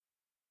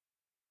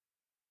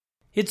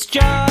It's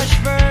Josh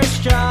versus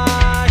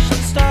Josh.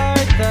 Let's start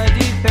the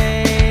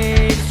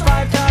debate. It's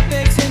 5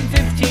 topics in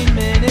 15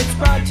 minutes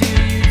brought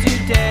to you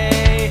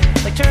today.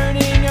 Like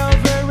turning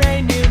over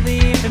a new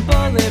leaf and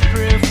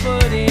bulletproof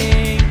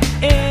pudding.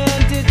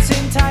 And it's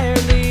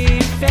entirely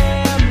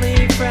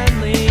family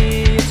friendly.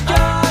 It's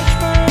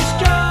Josh versus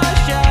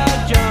Josh.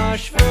 Yeah,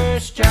 Josh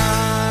versus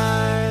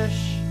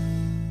Josh.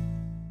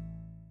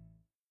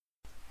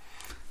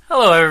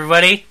 Hello,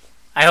 everybody.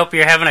 I hope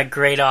you're having a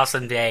great,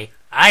 awesome day.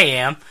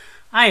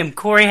 I am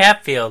Corey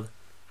Hatfield,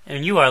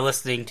 and you are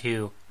listening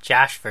to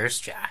Josh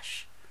vs.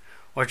 Josh.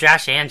 Or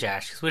Josh and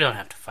Josh, because we don't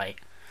have to fight.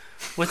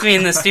 With me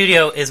in the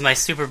studio is my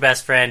super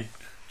best friend,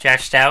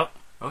 Josh Stout.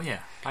 Oh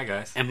yeah, hi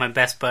guys. And my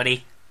best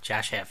buddy,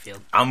 Josh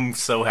Hatfield. I'm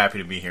so happy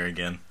to be here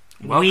again.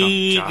 Welcome,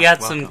 we Josh, got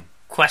welcome. some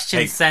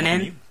questions sent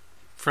in you.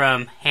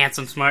 from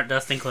handsome, smart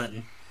Dustin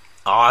Clinton.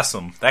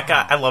 Awesome. That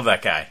guy, I love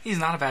that guy. He's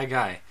not a bad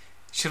guy.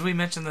 Should we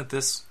mention that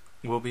this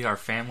will be our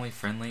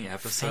family-friendly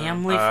episode?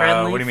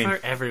 Family-friendly what do you mean? for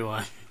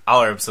everyone.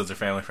 All our episodes are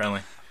family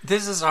friendly.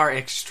 This is our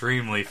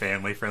extremely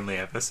family-friendly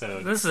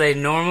episode. This is a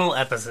normal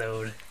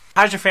episode.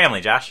 How's your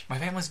family, Josh? My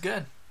family's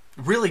good.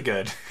 Really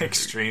good.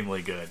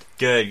 Extremely good.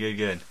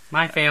 Good.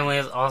 My family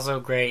is also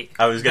great.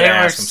 I was going to ask. They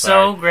were I'm so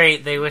sorry.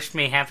 great. They wished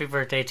me happy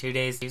birthday 2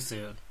 days too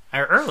soon.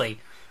 Or early.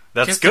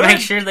 That's just good. to make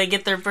sure they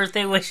get their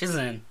birthday wishes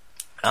in.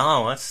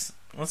 Oh, that's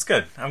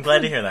good. I'm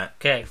glad to hear that.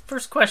 Okay,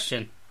 first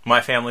question. My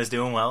family's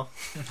doing well.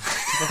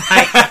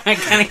 I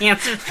kind of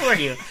answered for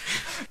you.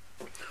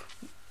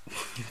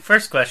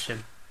 First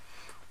question.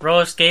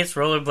 Roller skates,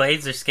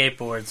 rollerblades, or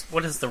skateboards?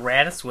 What is the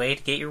raddest way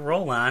to get your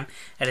roll on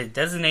at a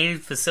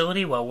designated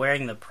facility while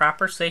wearing the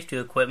proper safety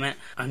equipment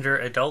under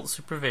adult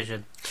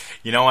supervision?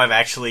 You know,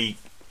 I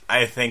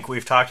think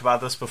we've talked about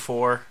this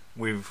before.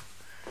 In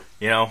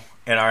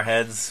our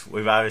heads,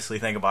 we've obviously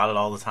think about it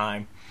all the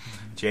time.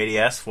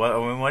 JDS,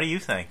 what do you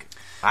think?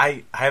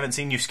 I haven't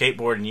seen you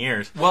skateboard in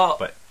years. Well,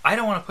 but I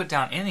don't want to put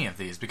down any of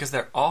these because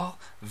they're all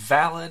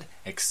valid,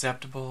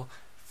 acceptable,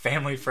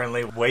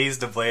 family-friendly ways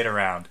to blade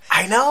around.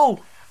 I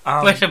know.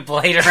 Push a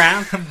blade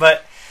around?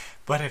 But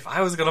if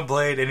I was going to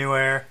blade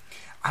anywhere,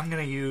 I'm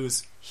going to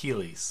use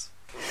Heelys.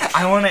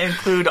 I want to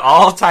include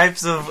all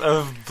types of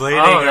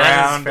blading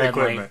around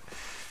equipment.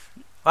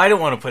 I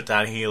don't want to put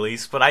down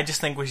Heelys, but I just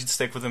think we should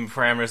stick within the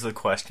parameters of the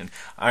question.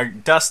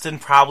 Dustin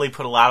probably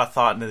put a lot of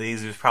thought into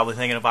these. He was probably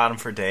thinking about them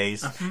for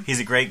days.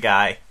 He's a great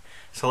guy.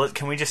 So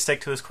can we just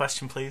stick to his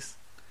question, please?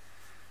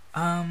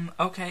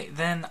 Okay,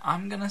 then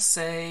I'm going to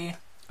say...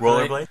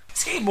 Rollerblade?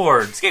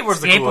 Skateboards the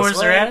coolest.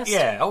 Skateboards are right? added?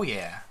 Yeah, oh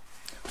yeah.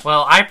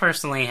 Well, I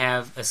personally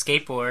have a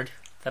skateboard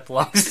that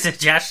belongs to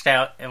Josh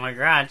Stout in my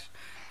garage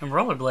and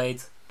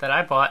rollerblades that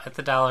I bought at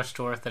the dollar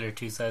store that are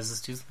 2 sizes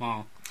too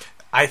small.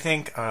 I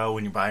think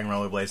when you're buying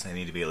rollerblades, they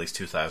need to be at least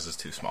 2 sizes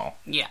too small.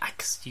 Yeah,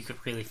 because you could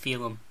really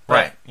feel them.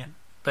 Right. Yeah.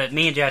 But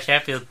me and Josh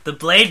Hatfield, the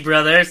Blade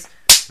Brothers,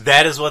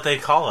 That is what they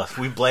call us.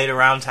 We blade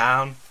around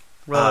town.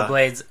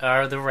 rollerblades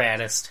are the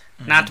raddest.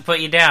 Not to put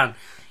you down.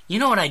 You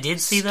know what I did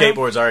see, though?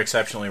 Skateboards are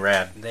exceptionally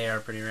rad. They are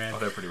pretty rad. Oh,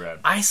 they're pretty rad.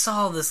 I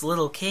saw this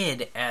little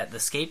kid at the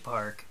skate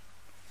park.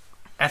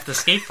 I'm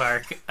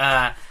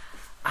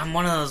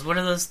one of those, what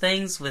are those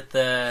things with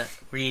where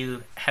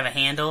you have a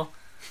handle?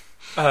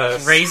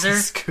 Razor?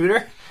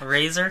 Scooter? A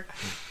razor?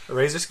 A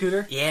razor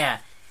scooter? Yeah.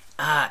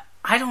 I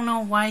don't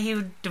know why he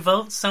would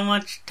devote so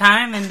much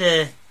time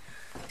into...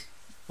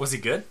 Was he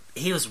good?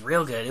 He was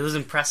real good. It was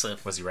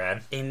impressive. Was he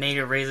rad? It made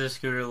a razor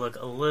scooter look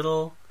a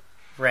little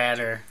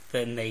radder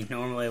than they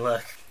normally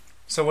look.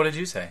 So what did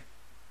you say?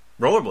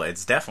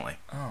 Rollerblades, definitely.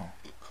 Oh.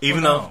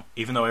 Even Well,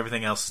 though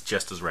everything else is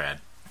just as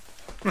rad.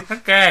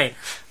 Okay.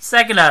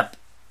 Second up.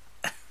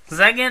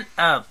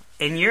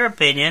 In your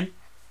opinion,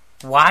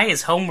 why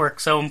is homework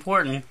so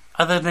important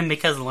other than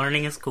because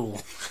learning is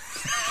cool?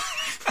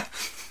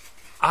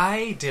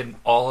 I did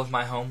all of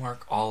my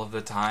homework all of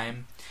the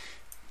time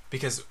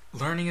because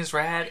learning is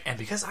rad and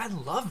because I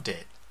loved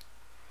it.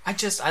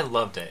 I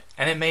loved it.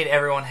 And it made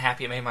everyone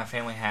happy. It made my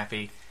family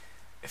happy.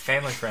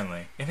 Family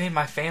friendly. It made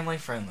my family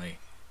friendly.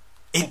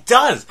 It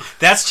does.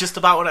 That's just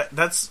about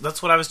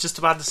that's what I was just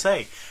about to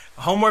say.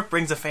 Homework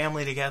brings a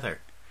family together.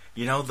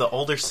 You know, the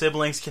older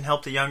siblings can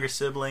help the younger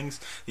siblings.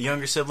 The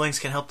younger siblings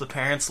can help the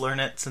parents learn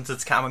it since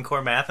it's Common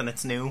Core math and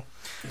it's new.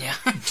 Yeah.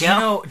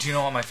 Do you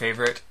know what my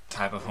favorite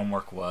type of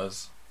homework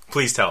was?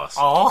 Please tell us.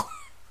 All?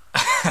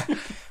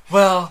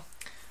 Well,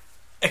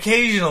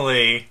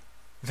 occasionally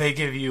they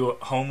give you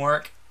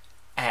homework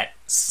at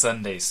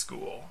Sunday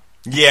school.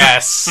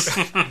 Yes.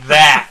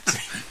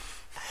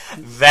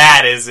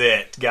 That is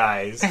it,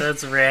 guys.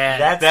 That's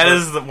rad. That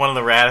is one of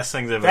the raddest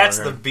things I've That's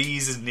ever the heard.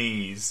 bee's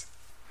knees.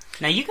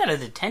 Now, you got a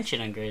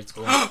detention in grade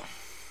school.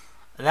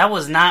 That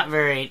was not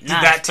very nice.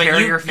 that tear but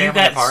your you family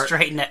got apart?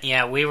 straightened.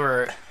 Yeah, we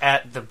were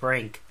at the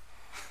brink.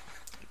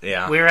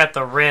 Yeah. We were at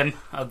the rim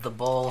of the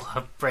bowl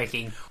of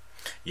breaking.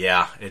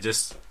 Yeah, it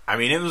was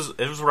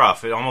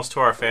rough. It almost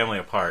tore our family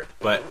apart.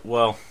 But,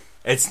 well,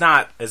 it's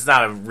not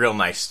a real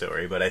nice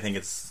story, but I think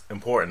it's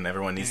important.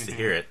 Everyone needs to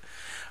hear it.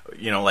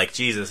 You know, like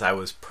Jesus, I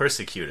was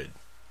persecuted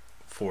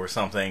for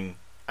something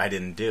I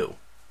didn't do.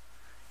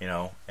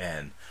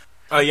 and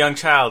a young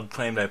child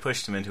claimed I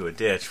pushed him into a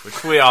ditch,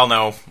 which we all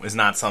know is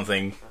not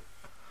something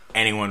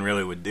anyone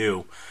really would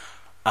do.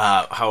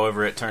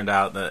 However, it turned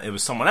out that it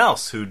was someone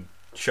else who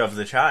shoved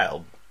the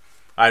child.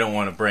 I don't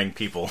want to bring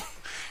people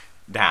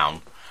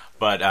down,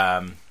 but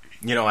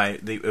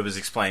it was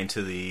explained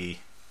to the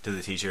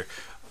teacher.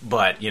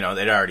 But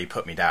they'd already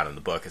put me down in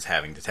the book as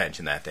having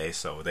detention that day,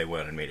 so they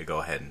wanted me to go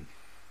ahead and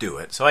do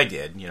it. So I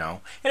did, and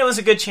it was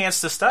a good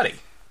chance to study.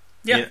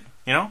 Yeah,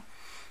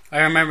 I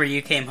remember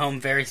you came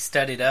home very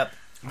studied up,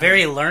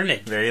 very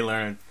learned. Very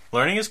learned.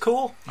 Learning is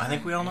cool. I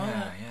think we all know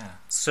that. Yeah.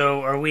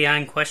 So, are we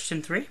on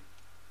question 3?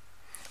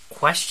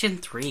 Question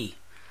 3.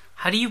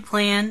 How do you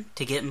plan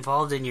to get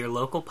involved in your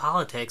local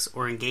politics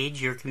or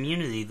engage your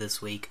community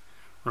this week?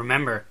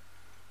 Remember,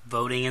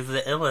 voting is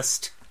the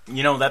illest.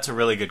 That's a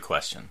really good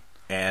question.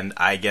 And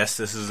I guess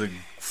this is a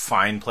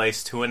fine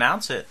place to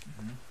announce it.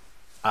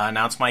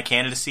 Announce my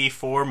candidacy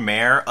for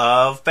mayor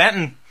of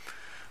Benton.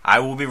 I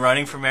will be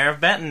running for mayor of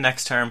Benton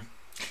next term.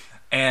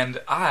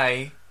 And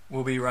I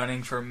will be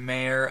running for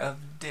mayor of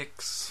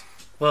Dix.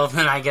 Well,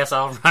 then I guess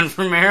I'll run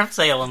for mayor of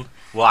Salem.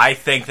 Well, I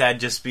think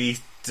that'd just be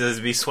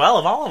swell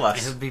of all of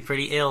It us. would be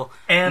pretty ill.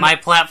 And my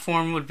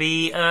platform would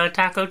be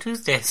Taco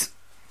Tuesdays.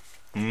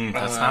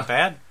 That's not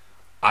bad.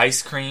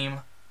 Ice cream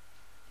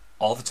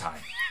all the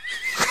time.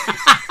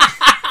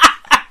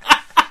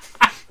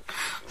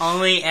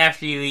 Only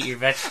after you eat your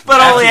vegetables. But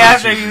only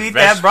After after you you eat eat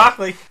that vegetables.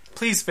 broccoli.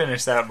 Please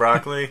finish that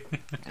broccoli.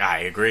 I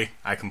agree.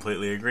 I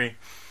completely agree.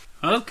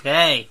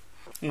 Okay.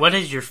 What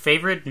is your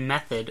favorite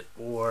method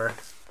or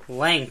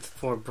length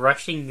for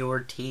brushing your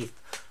teeth?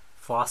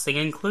 Flossing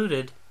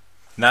included.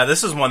 Now,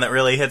 this is one that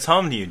really hits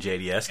home to you,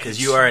 JDS, because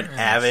you are an sure is.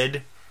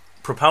 avid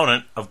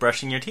proponent of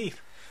brushing your teeth.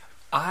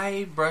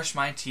 I brush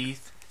my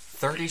teeth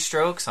 30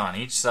 strokes on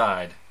each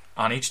side,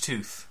 on each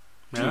tooth.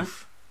 Really?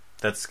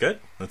 That's good.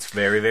 That's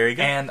very, very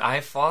good. And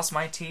I floss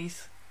my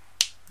teeth.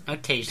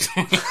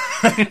 Occasionally.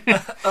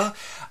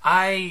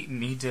 I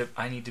need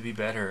to be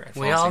better at flossing.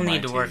 We all my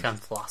need to work teeth. on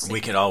flossing.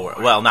 We could all work.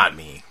 Well, not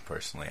me,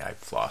 personally. I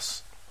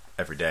floss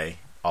every day,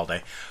 all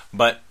day.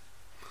 But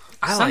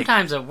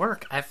Sometimes at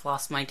work, I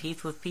floss my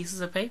teeth with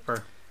pieces of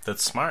paper.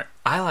 that's smart.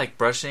 I like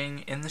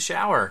brushing in the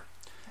shower.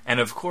 And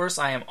of course,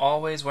 I am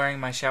always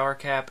wearing my shower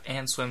cap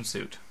and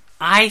swimsuit.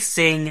 I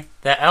sing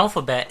the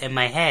alphabet in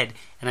my head,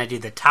 and I do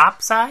the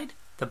top side,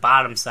 the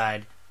bottom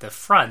side, the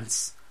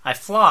fronts. I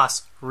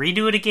floss,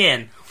 redo it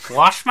again,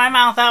 wash my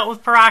mouth out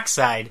with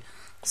peroxide,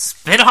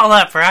 spit all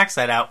that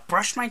peroxide out,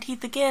 brush my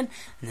teeth again,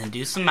 and then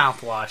do some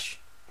mouthwash.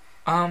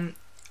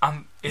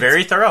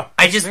 Very thorough.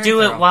 I just very do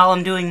it thorough. while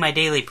I'm doing my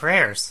daily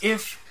prayers.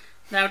 If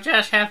Now,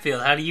 Josh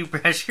Hatfield, how do you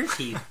brush your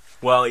teeth?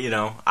 Well,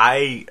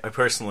 I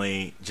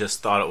personally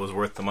just thought it was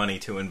worth the money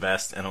to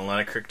invest in a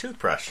electric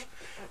toothbrush.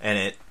 And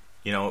it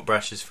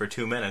brushes for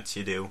 2 minutes.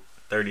 You do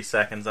 30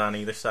 seconds on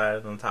either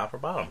side on the top or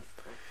bottom.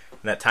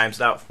 And that times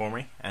it out for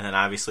me. And then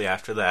obviously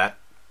after that,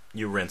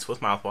 you rinse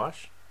with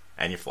mouthwash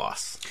and you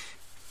floss.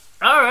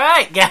 All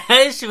right,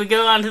 guys, should we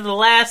go on to the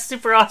last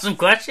super awesome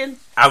question?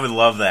 I would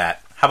love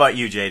that. How about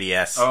you,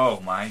 JDS?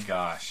 oh my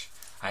gosh,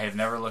 I have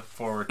never looked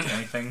forward to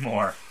anything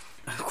more.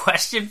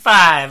 Question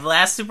 5,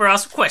 last super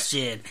awesome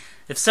question.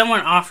 If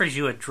someone offers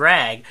you a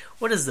drag,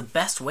 what is the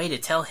best way to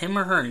tell him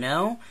or her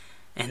no,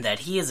 and that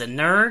he is a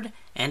nerd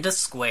and a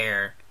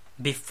square,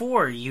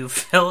 before you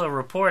fill a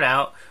report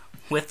out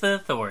with the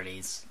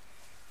authorities?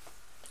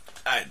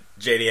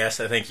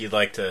 JDS, I think you'd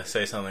like to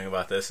say something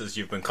about this, as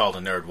you've been called a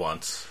nerd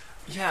once.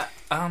 Yeah,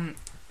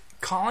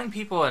 calling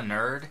people a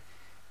nerd,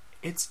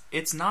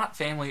 it's not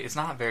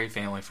very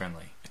family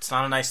friendly. It's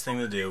not a nice thing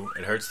to do.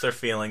 It hurts their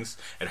feelings.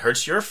 It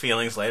hurts your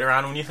feelings later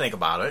on when you think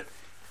about it.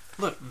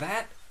 Look,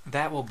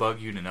 that will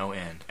bug you to no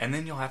end, and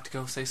then you'll have to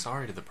go say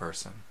sorry to the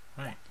person.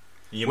 Right.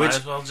 You might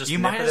as well just you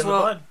nip might it as in the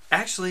well bud.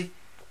 actually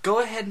go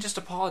ahead and just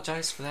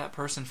apologize for that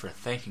person for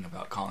thinking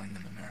about calling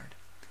them a nerd.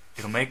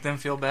 It'll make them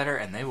feel better,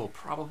 and they will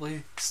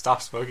probably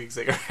stop smoking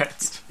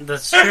cigarettes.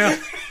 That's true.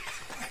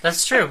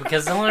 That's true,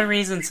 because the only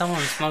reason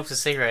someone smokes a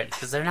cigarette is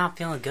because they're not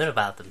feeling good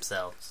about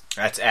themselves.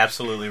 That's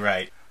absolutely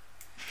right.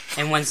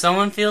 And when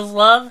someone feels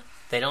love,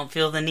 they don't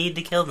feel the need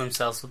to kill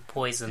themselves with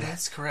poison.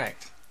 That's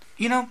correct.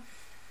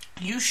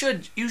 You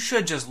should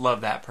just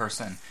love that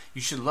person.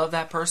 You should love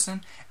that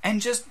person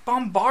and just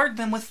bombard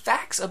them with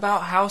facts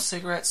about how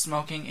cigarette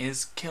smoking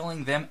is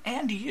killing them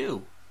and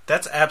you.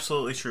 That's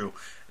absolutely true.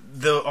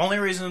 The only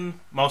reason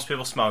most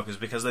people smoke is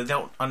because they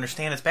don't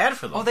understand it's bad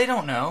for them. Oh, they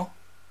don't know.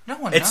 No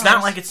one knows. It's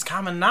not like it's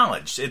common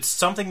knowledge. It's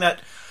something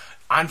that,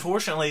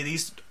 unfortunately,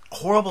 these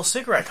horrible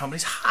cigarette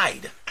companies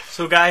hide.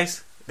 So,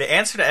 guys, the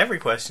answer to every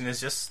question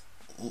is just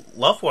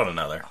love one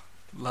another.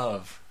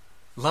 Love.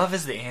 Love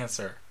is the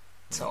answer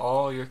to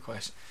all your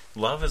questions.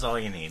 Love is all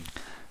you need.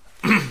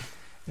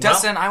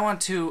 Dustin, I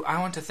want to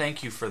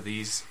thank you for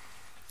these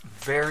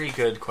very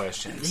good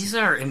questions. These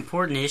are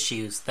important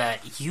issues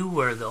that you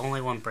were the only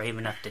one brave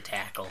enough to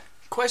tackle.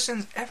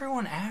 Questions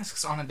everyone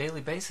asks on a daily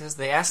basis.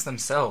 They ask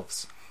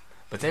themselves,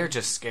 but they're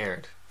just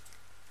scared.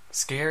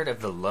 Scared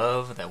of the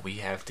love that we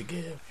have to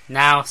give.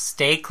 Now,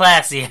 stay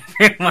classy,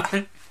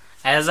 everyone.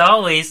 As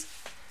always,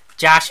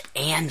 Josh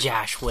and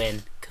Josh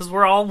win. Because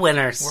we're all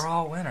winners. We're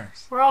all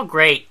winners. We're all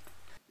great.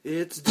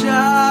 It's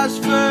Josh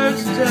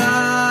versus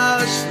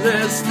Josh,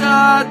 let's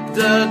start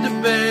the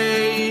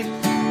debate.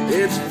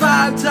 It's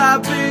 5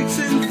 topics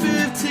in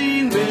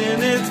 15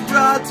 minutes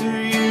brought to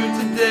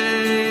you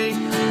today.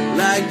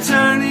 Like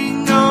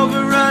turning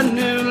over a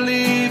new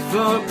leaf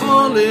or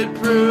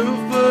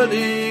bulletproof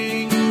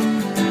pudding.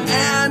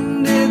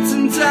 And it's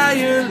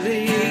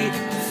entirely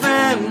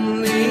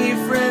family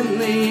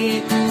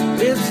friendly.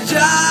 It's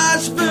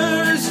Josh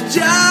versus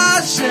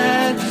Josh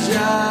and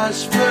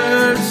Josh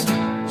versus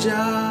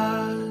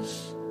Josh.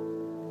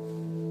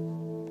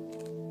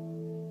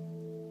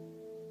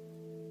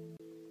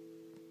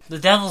 The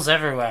devil's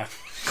everywhere.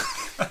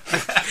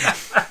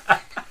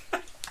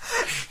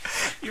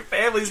 Your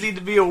families need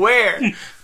to be aware.